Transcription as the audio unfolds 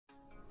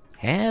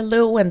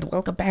Hello and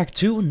welcome back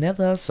to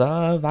Nether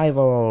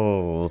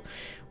Survival,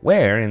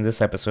 where in this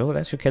episode,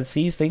 as you can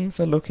see, things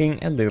are looking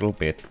a little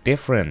bit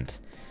different.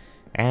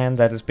 And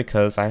that is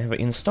because I have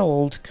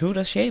installed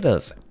CUDA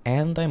shaders,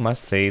 and I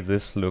must say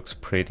this looks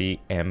pretty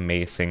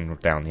amazing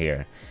down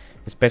here.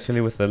 Especially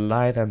with the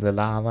light and the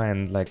lava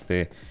and like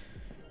the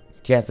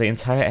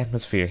entire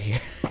atmosphere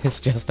here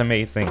is just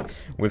amazing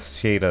with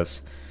shaders.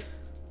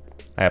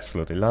 I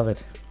absolutely love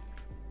it.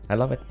 I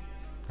love it.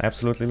 I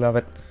absolutely love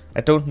it. I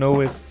don't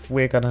know if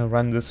we're gonna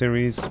run the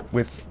series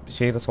with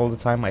shaders all the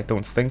time, I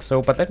don't think so,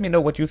 but let me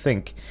know what you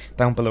think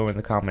down below in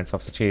the comments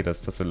of the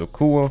shaders. Does it look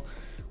cool,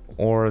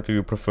 or do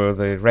you prefer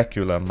the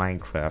regular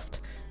Minecraft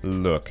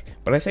look?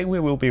 But I think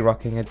we will be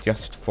rocking it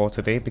just for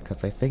today,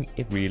 because I think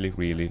it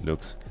really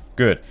looks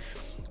good.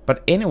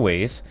 But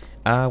anyways,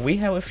 we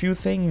have a few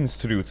things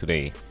to do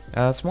today,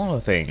 smaller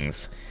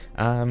things.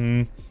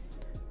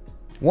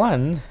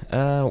 One,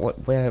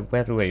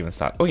 where do I even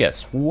start? Oh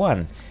yes,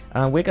 one.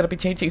 We're gonna be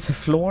changing the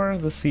floor,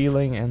 the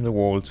ceiling, and the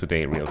wall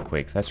today real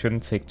quick. That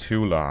shouldn't take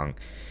too long.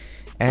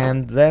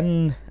 And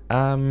then,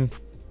 I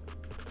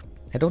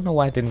don't know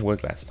why it didn't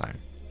work last time,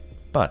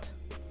 but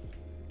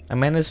I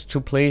managed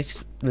to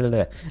place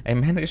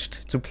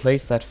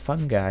that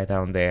fungi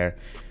down there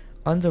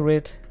under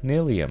it,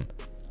 Nilium.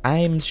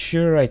 I'm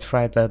sure I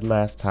tried that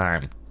last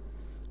time,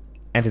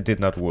 and it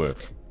did not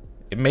work.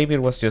 Maybe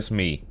it was just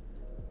me.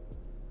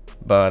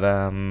 But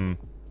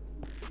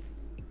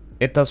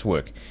it does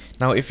work.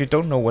 Now, if you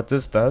don't know what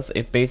this does,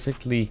 it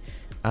basically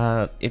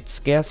it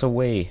scares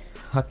away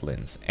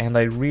hoglins, and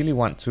I really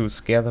want to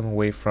scare them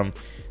away from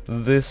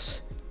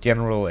this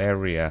general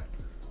area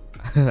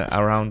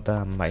around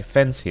my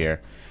fence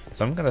here.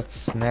 So I'm gonna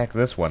snag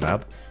this one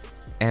up,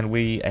 and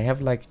I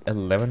have like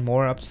 11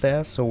 more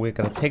upstairs, so we're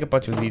gonna take a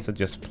bunch of these and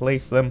just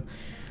place them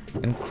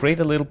and create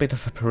a little bit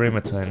of a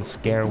perimeter and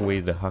scare away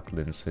the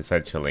hoglins,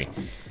 essentially.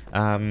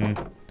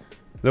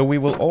 Though we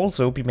will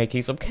also be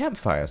making some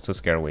campfires to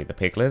scare away the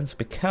piglins,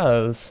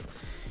 because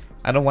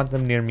I don't want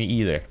them near me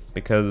either.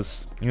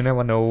 Because you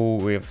never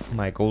know if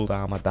my gold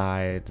armor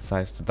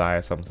decides to die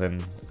or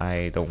something.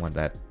 I don't want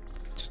that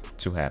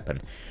to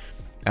happen.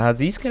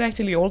 These can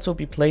actually also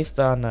be placed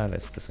on,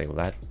 let's disable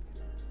that.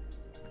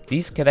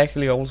 These can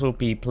actually also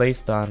be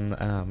placed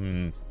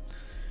on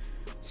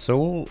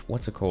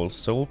what's it called?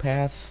 Soul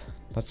path?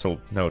 Not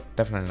soul, no,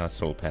 definitely not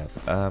soul path.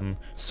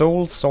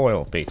 Soul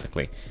soil,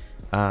 basically.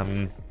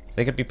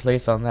 They could be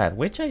placed on that,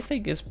 which I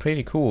think is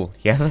pretty cool.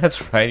 Yeah,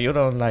 that's right, you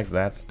don't like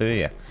that, do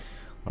you?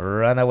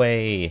 Run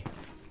away!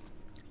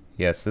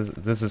 Yes,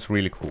 this is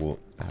really cool.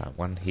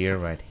 One here,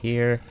 right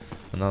here.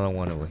 Another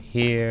one over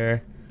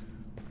here.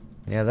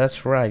 Yeah,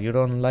 that's right, you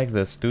don't like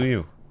this, do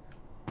you?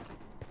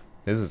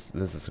 This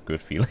is a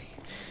good feeling.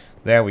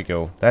 There we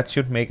go. That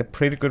should make a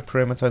pretty good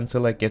perimeter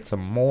until I get some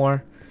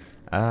more.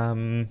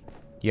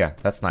 Yeah,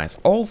 that's nice.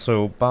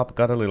 Also, Bob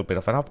got a little bit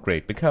of an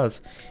upgrade, because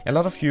a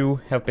lot of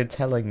you have been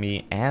telling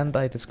me, and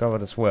I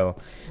discovered as well,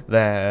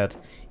 that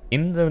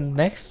in the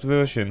next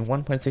version,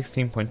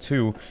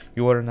 1.16.2,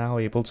 you are now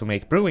able to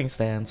make brewing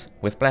stands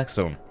with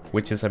blackstone,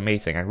 which is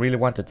amazing. I really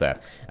wanted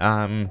that.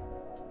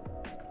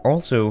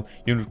 Also,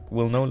 you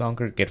will no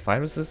longer get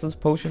fire resistance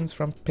potions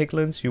from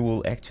piglins, you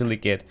will actually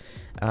get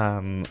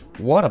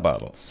water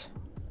bottles,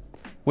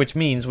 which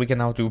means we can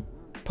now do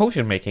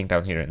potion making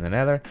down here in the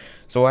nether.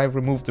 So I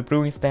removed the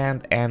brewing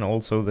stand and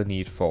also the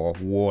need for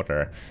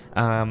water.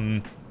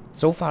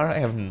 So far I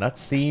have not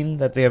seen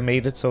that they have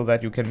made it so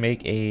that you can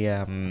make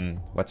a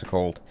what's it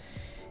called,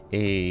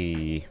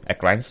 a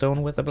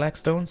grindstone with the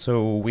blackstone.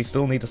 So we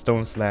still need a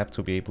stone slab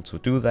to be able to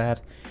do that,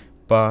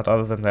 but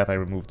other than that I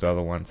removed the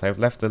other ones. I've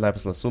left the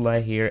lapis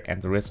lazuli here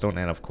and the redstone,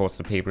 and of course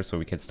the paper, so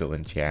we can still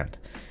enchant.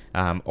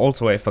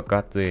 Also, I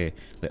forgot the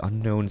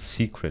unknown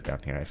secret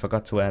down here. I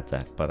forgot to add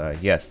that, but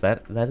yes,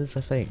 that is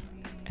a thing.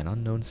 An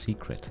unknown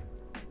secret.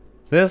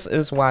 This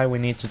is why we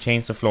need to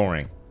change the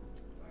flooring.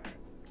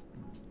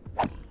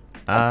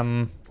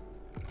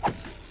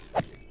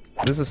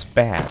 This is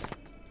bad.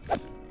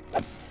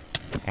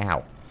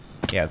 Ow.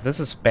 Yeah,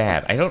 this is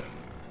bad. I don't...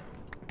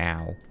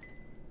 Ow.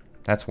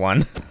 That's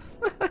one.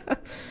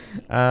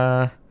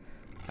 I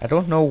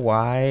don't know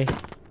why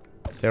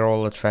they're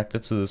all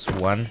attracted to this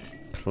one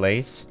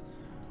place.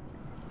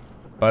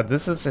 But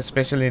this is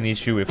especially an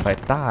issue if I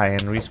die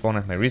and respawn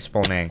at my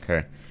respawn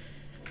anchor.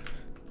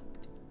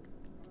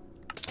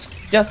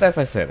 Just as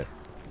I said it.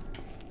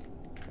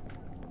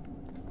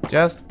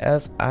 Just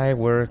as I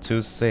were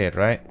to say it,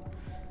 right?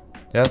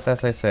 Just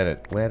as I said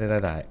it. Where did I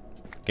die?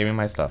 Give me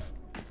my stuff.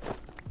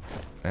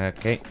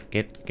 Okay,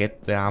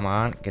 get the armor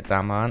on, get the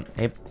armor on.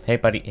 Hey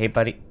buddy,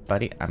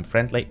 I'm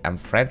friendly,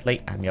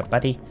 I'm your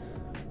buddy.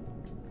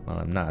 Well,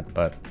 I'm not,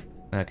 but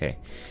okay.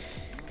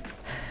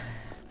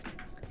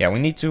 Yeah, we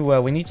need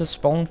to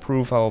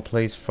spawn-proof our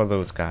place for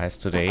those guys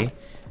today.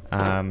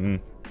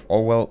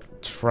 Or well,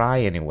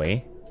 try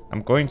anyway.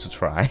 I'm going to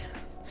try,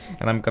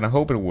 and I'm gonna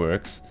hope it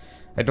works.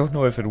 I don't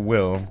know if it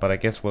will, but I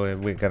guess we're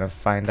gonna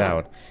find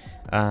out.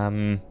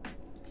 I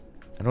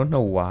don't know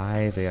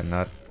why they are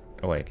not...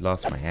 Oh wait,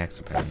 lost my axe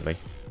apparently.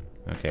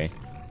 Okay.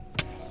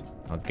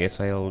 I guess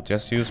I'll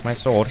just use my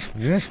sword.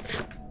 This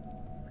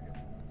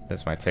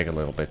might take a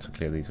little bit to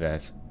clear these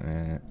guys.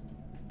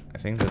 I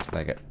think there's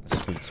like a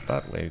sweet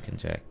spot where you can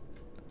check.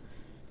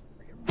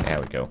 There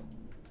we go.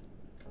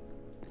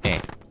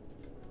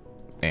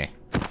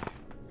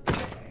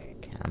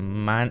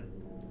 Come on.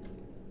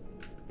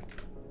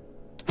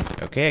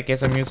 Okay, I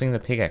guess I'm using the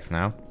pickaxe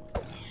now.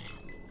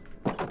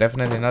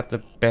 Definitely not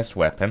the best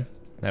weapon.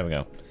 There we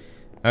go.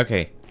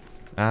 Okay.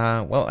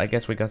 Well, I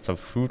guess we got some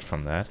food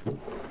from that.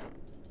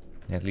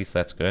 At least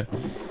that's good.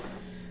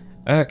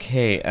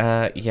 Okay,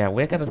 yeah,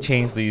 we're gonna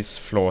change these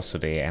floors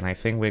today, and I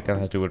think we're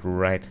gonna do it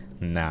right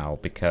now,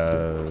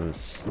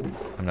 because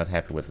I'm not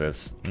happy with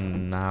this.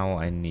 Now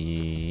I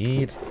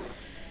need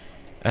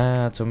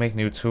to make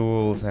new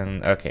tools,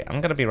 and okay,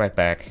 I'm gonna be right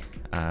back.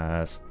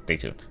 Stay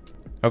tuned.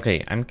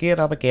 Okay, I'm geared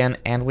up again,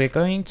 and we're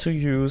going to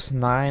use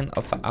 9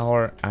 of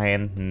our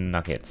iron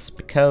nuggets,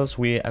 because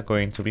we are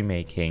going to be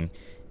making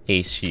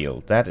a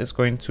shield. That is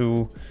going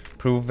to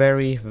prove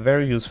very,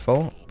 very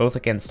useful, both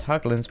against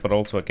hoglins, but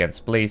also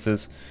against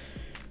blazes,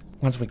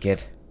 once we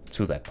get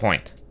to that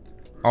point.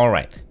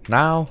 Alright,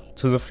 now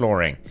to the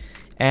flooring.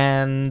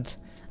 And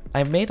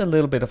I made a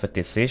little bit of a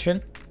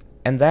decision,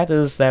 and that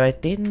is that I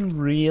didn't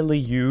really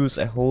use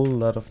a whole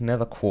lot of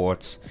nether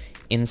quartz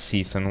in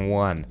Season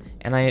 1.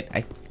 And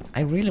I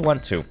really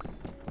want to.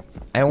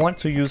 I want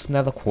to use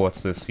nether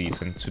quartz this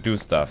season to do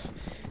stuff.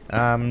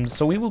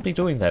 So we will be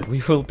doing that.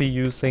 We will be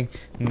using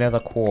nether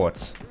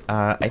quartz.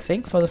 I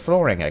think for the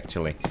flooring,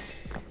 actually.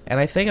 And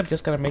I think I'm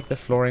just gonna make the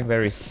flooring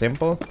very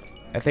simple.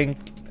 I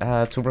think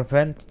to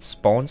prevent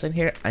spawns in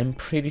here, I'm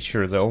pretty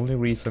sure the only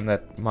reason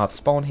that mobs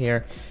spawn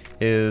here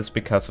is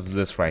because of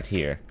this right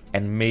here.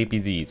 And maybe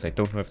these. I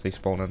don't know if they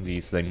spawn on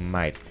these. They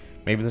might.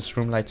 Maybe the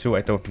Stroomlight too,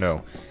 I don't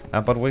know.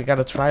 But we're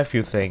gonna try a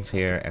few things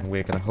here, and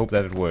we're gonna hope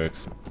that it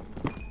works.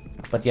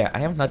 But yeah, I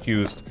have not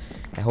used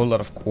a whole lot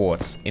of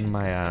quartz in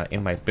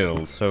my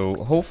build,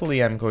 so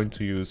hopefully I'm going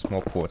to use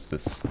more quartz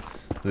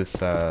this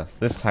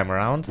time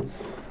around.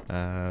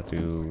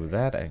 Do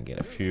that and get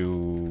a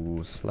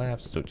few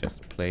slabs to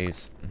just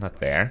place, not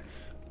there.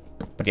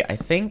 But yeah, I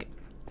think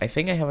I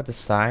have a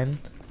design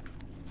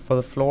for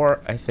the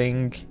floor. I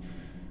think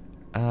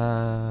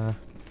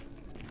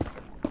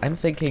I'm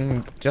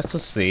thinking, just to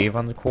save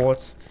on the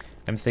quartz,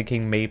 I'm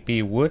thinking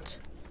maybe wood,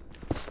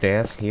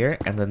 stairs here,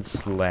 and then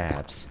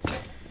slabs.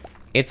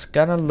 It's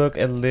gonna look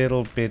a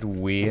little bit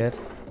weird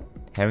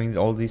having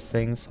all these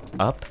things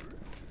up.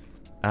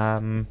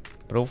 But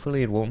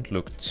hopefully it won't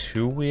look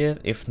too weird.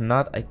 If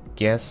not, I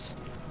guess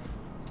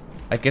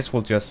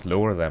we'll just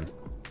lower them.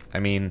 I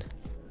mean,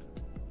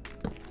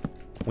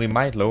 we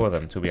might lower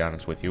them, to be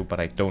honest with you, but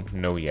I don't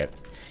know yet.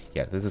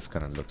 Yeah, this is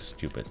gonna look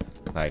stupid.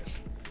 Like,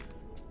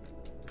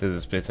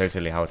 this is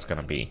essentially how it's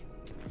gonna be.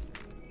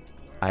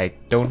 I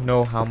don't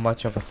know how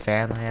much of a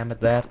fan I am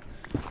at that,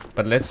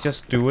 but let's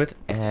just do it,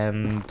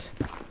 and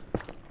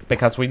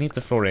because we need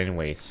the floor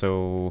anyway,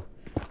 so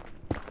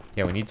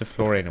yeah, we need the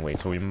floor anyway,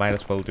 so we might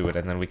as well do it,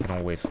 and then we can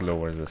always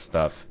lower the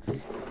stuff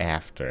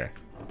after.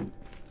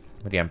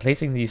 But yeah, I'm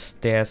placing these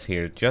stairs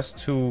here just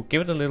to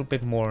give it a little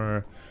bit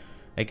more,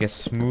 I guess,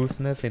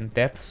 smoothness in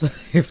depth,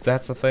 if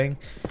that's a thing.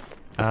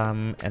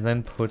 And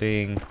then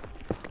we're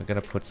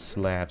gonna put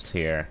slabs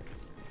here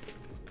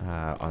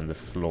on the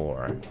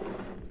floor.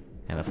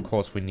 And of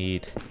course we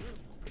need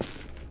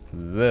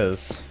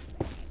this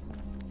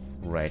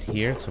right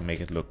here to make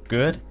it look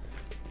good.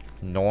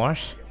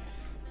 North.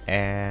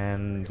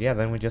 And yeah,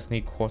 then we just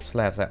need quartz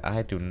slabs.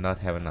 I do not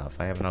have enough.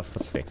 I have enough for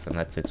 6 and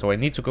that's it. So I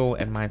need to go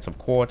and mine some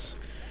quartz.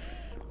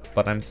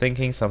 But I'm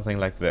thinking something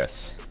like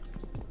this.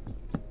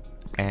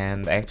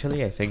 And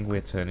actually I think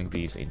we're turning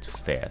these into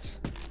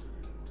stairs.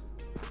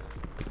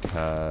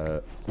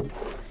 Because...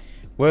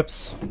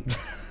 whoops.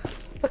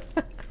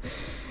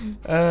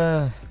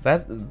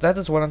 That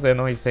is one of the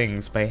annoying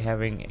things by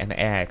having an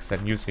axe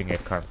and using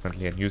it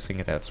constantly and using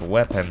it as a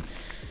weapon.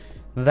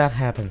 That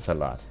happens a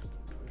lot.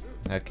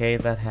 Okay,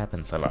 that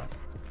happens a lot.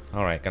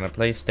 Alright, gonna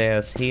place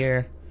stairs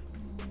here.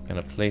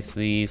 Gonna place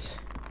these.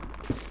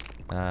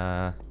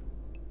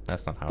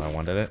 That's not how I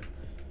wanted it.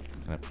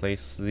 Gonna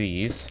place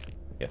these.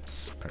 Yep,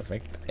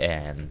 perfect.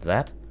 And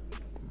that.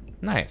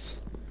 Nice.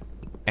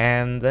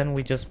 And then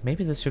we just...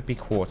 maybe this should be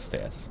quartz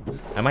stairs.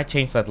 I might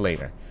change that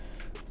later.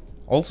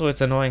 Also,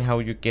 it's annoying how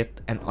you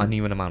get an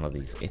uneven amount of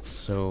these. It's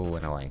so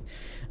annoying.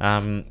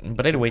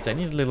 But anyways, I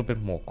need a little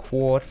bit more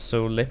quartz,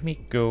 so let me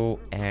go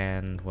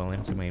and, well,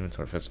 empty my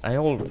inventory first. I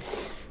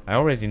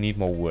already need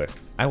more wood.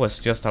 I was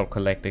just out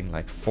collecting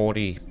like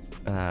 40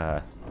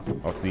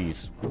 of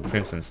these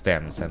crimson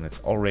stems, and it's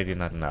already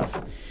not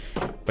enough.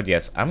 But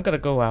yes, I'm gonna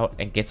go out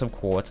and get some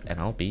quartz, and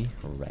I'll be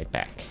right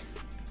back.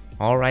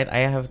 Alright, I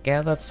have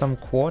gathered some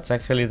quartz.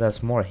 Actually,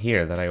 there's more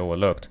here that I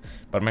overlooked.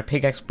 But my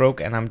pickaxe broke,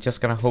 and I'm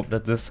just gonna hope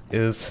that this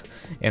is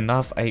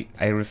enough. I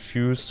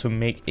refuse to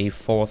make a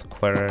 4th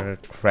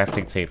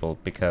crafting table,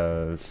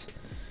 because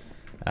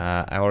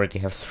I already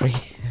have 3.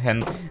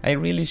 And I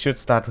really should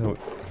start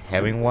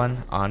having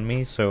one on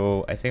me,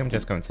 so I think I'm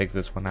just gonna take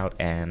this one out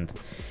and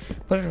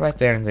put it right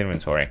there in the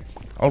inventory.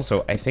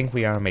 Also, I think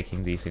we are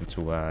making these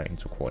into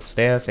quartz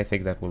stairs. I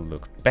think that will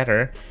look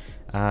better.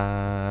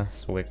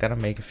 So we're gonna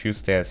make a few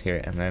stairs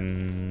here, and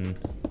then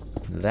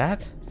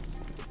that.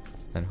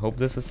 And hope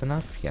this is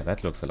enough. Yeah,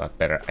 that looks a lot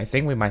better. I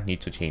think we might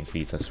need to change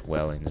these as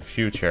well in the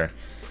future.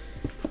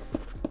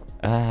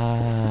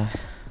 I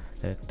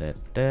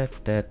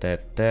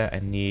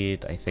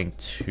need, I think,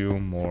 2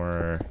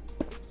 more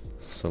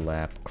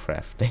slab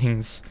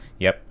craftings.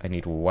 Yep, I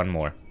need 1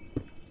 more.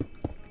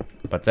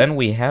 But then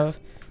we have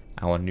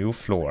our new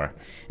floor.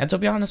 And to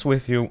be honest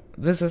with you,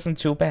 this isn't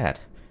too bad.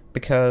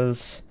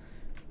 Because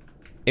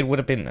it would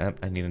have been...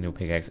 I need a new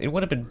pickaxe. It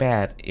would have been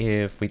bad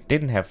if we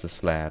didn't have the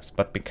slabs.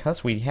 But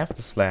because we have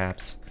the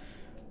slabs,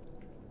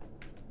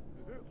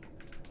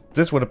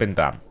 this would have been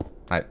dumb.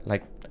 I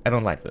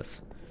don't like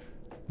this.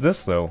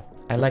 This, though,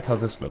 I like how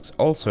this looks.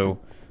 Also,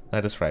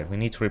 that is right, we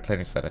need to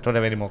replenish that. I don't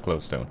have any more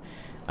glowstone.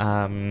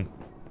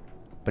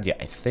 But yeah,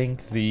 I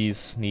think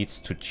these needs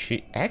to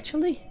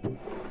actually,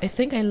 I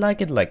think I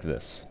like it like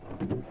this.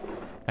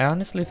 I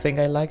honestly think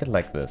I like it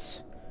like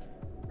this.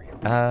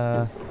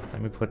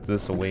 Let me put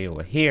this away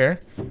over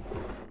here.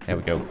 There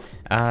we go.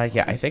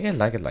 Yeah, I think I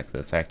like it like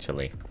this,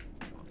 actually.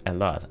 A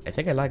lot. I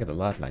think I like it a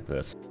lot like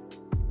this.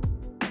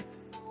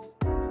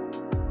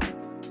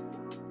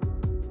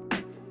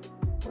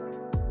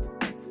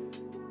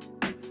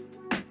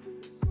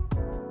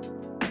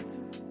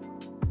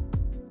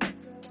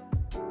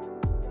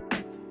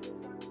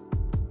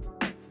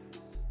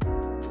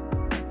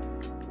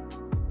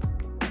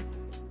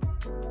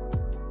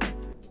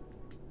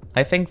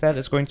 I think that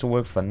is going to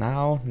work for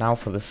now. Now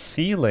for the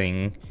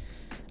ceiling,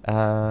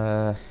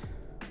 I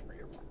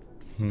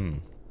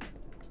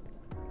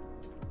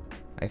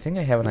think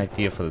I have an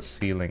idea for the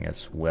ceiling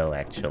as well,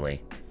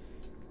 actually.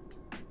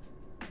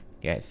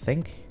 Yeah, I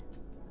think...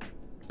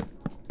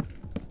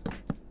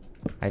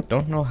 I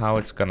don't know how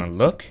it's gonna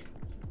look,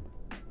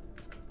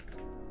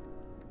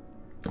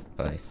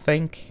 but I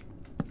think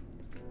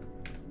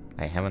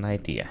I have an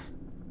idea.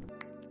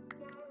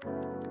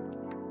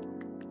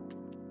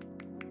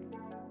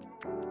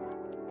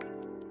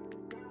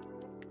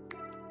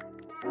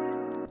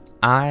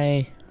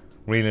 I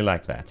really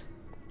like that.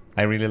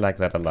 I really like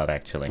that a lot,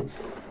 actually.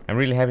 I'm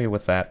really happy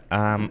with that.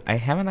 I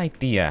have an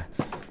idea,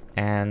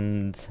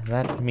 and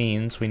that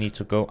means we need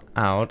to go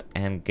out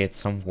and get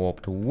some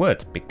warped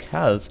wood,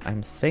 because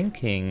I'm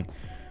thinking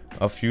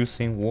of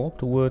using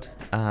warped wood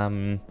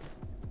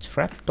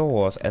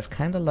trapdoors as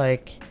kind of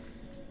like,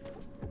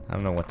 I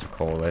don't know what to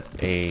call it,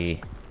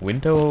 a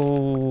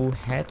window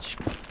hatch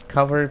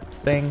cover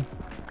thing.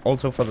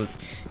 Also for the,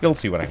 you'll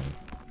see what I mean.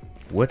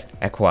 Wood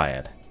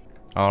acquired.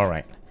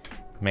 Alright,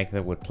 make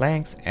the wood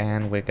planks,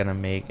 and we're gonna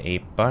make a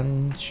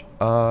bunch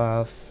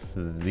of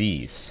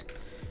these.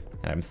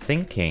 And I'm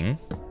thinking...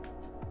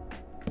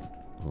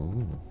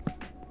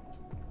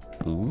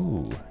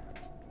 Ooh.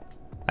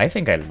 I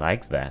think I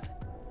like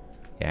that.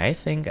 Yeah, I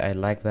think I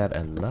like that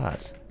a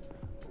lot.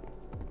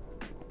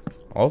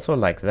 Also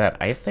like that.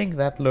 I think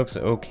that looks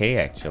okay,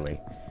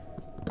 actually.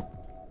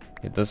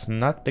 It does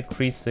not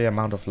decrease the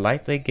amount of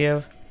light they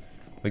give.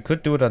 We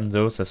could do it on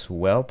those as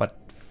well, but...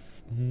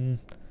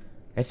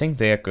 I think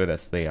they're good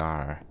as they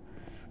are.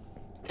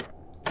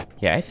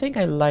 Yeah, I think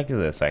I like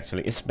this,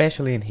 actually.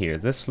 Especially in here.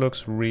 This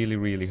looks really,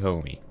 really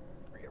homey.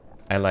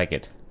 I like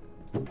it.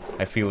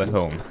 I feel at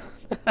home.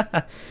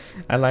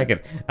 I like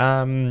it.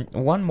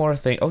 One more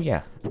thing. Oh,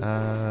 yeah.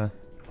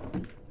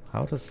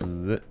 How does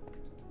this...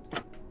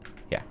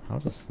 Yeah, how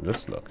does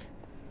this look?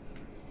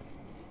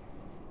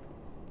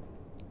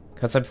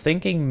 Because I'm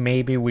thinking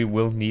maybe we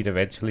will need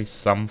eventually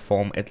some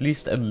form, at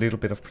least a little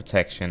bit of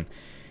protection.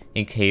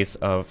 In case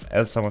of,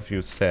 as some of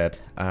you said,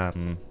 I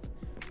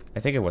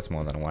think it was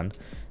more than one,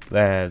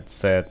 that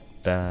said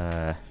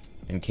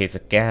in case a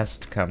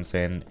guest comes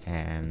in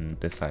and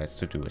decides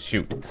to do a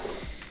shoot.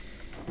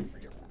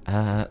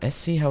 Let's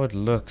see how it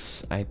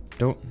looks. I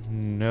don't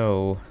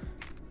know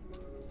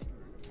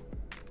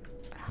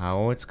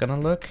how it's gonna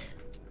look.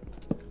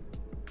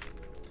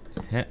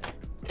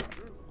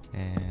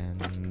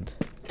 And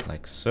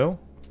like so.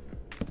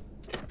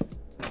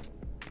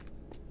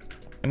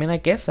 I mean, I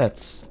guess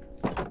that's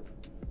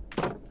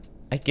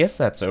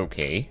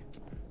okay.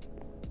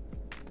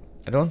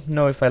 I don't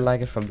know if I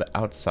like it from the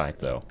outside,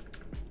 though.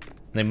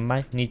 They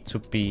might need to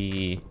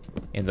be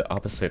in the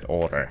opposite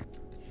order.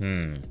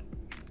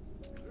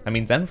 I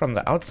mean, then from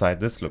the outside,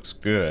 this looks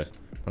good.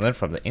 And then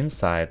from the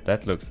inside,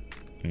 that looks...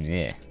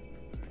 Meh.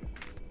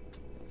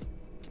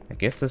 I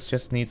guess this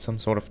just needs some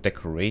sort of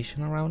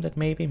decoration around it,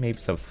 maybe? Maybe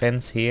some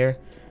fence here.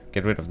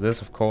 Get rid of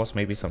this, of course.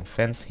 Maybe some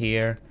fence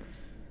here.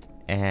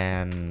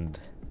 And...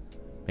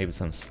 maybe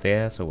some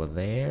stairs over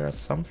there or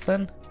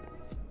something?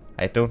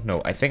 I don't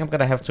know. I think I'm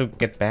gonna have to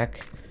get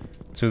back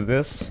to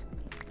this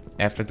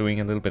after doing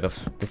a little bit of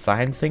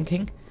design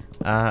thinking.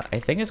 I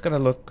think it's gonna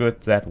look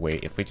good that way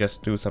if we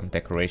just do some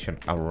decoration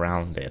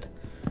around it.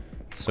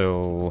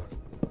 So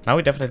now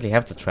we definitely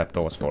have the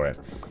trapdoors for it.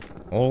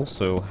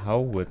 Also, how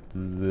would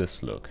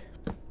this look?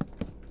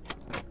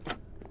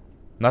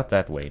 Not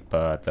that way,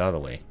 but the other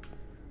way.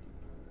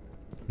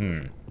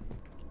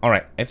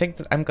 Alright, I think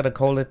that I'm gonna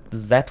call it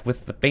that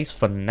with the base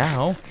for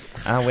now.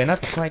 We're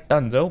not quite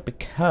done though,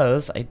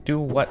 because I do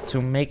want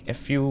to make a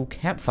few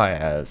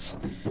campfires.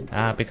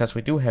 Because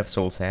we do have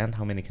soul sand.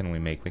 How many can we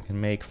make? We can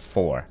make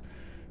 4.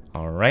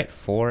 Alright,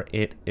 4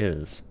 it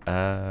is.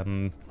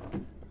 I'm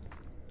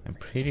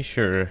pretty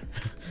sure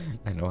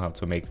I know how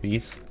to make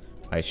these.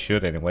 I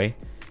should anyway.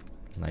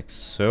 Like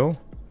so.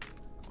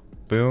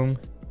 Boom,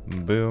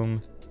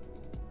 boom,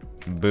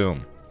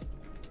 boom.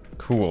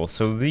 Cool,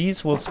 so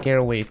these will scare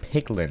away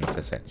piglins,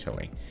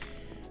 essentially.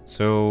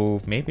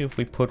 So maybe if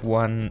we put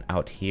one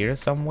out here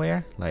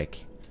somewhere,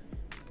 like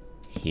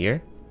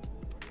here.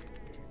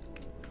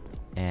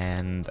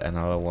 And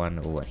another one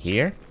over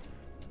here.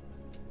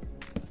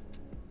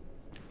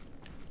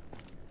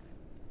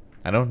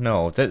 I don't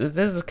know,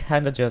 this is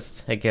kind of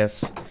just, I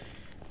guess,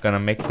 gonna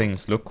make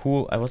things look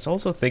cool. I was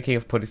also thinking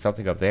of putting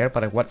something up there,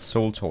 but I want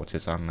soul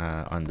torches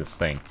on this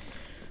thing.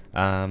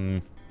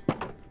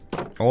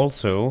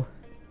 Also,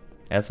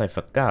 as I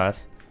forgot,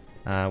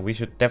 we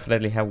should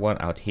definitely have one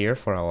out here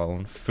for our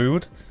own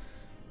food.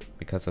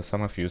 Because as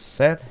some of you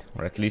said,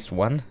 or at least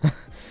one,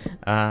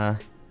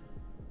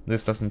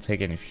 this doesn't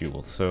take any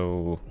fuel.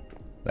 So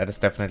that is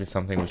definitely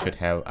something we should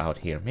have out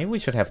here. Maybe we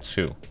should have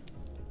 2.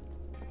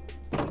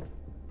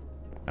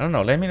 I don't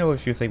know, let me know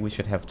if you think we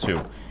should have 2.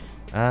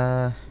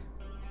 I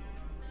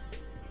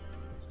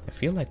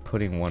feel like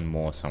putting one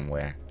more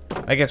somewhere.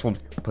 I guess we'll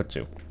put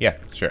 2. Yeah,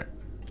 sure.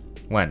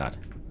 Why not?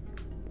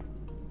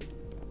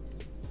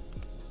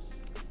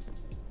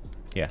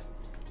 Yeah,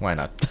 why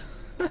not?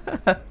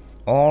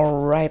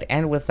 Alright,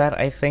 and with that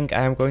I think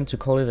I'm going to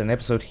call it an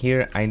episode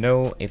here. I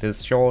know it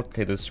is short,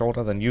 it is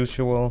shorter than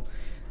usual,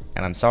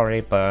 and I'm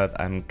sorry, but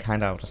I'm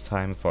kinda out of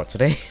time for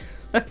today.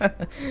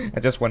 I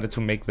just wanted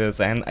to make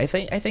this, and I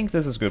think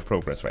this is good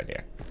progress right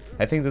here.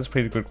 I think this is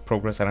pretty good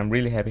progress, and I'm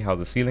really happy how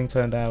the ceiling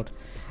turned out.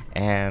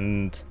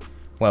 And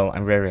well,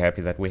 I'm very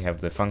happy that we have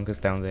the fungus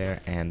down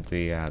there and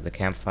the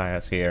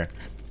campfires here.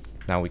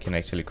 Now we can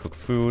actually cook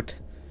food.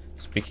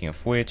 Speaking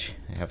of which,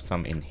 I have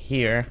some in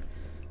here.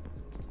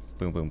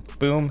 Boom, boom,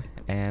 boom,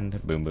 and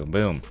boom, boom,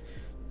 boom.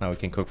 Now we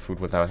can cook food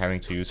without having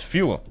to use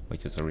fuel,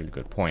 which is a really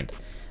good point.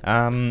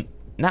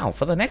 Now,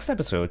 for the next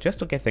episode, just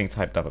to get things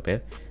hyped up a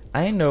bit,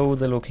 I know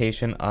the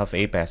location of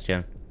a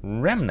bastion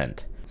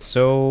remnant.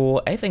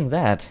 So I think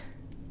that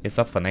is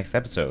up for next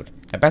episode.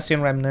 A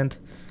bastion remnant.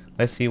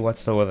 Let's see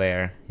what's over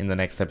there in the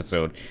next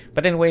episode.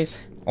 But anyways,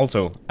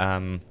 also,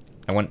 I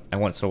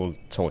want soul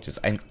torches.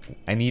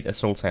 I need a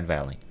soul sand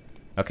valley.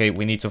 Okay,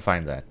 we need to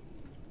find that.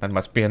 That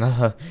must be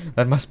another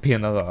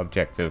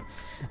objective.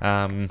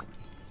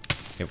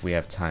 If we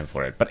have time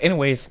for it. But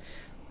anyways,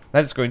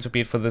 that is going to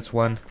be it for this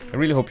one. I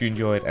really hope you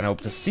enjoyed, and I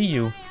hope to see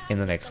you in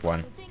the next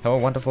one. Have a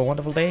wonderful,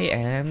 wonderful day,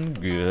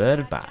 and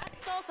goodbye.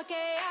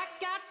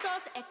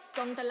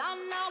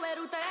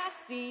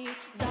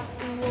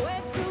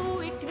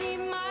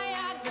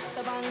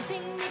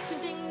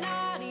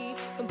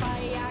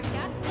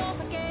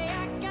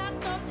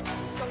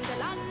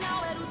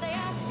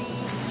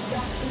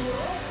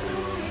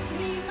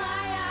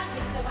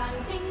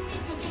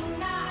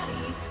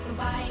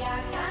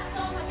 Bye.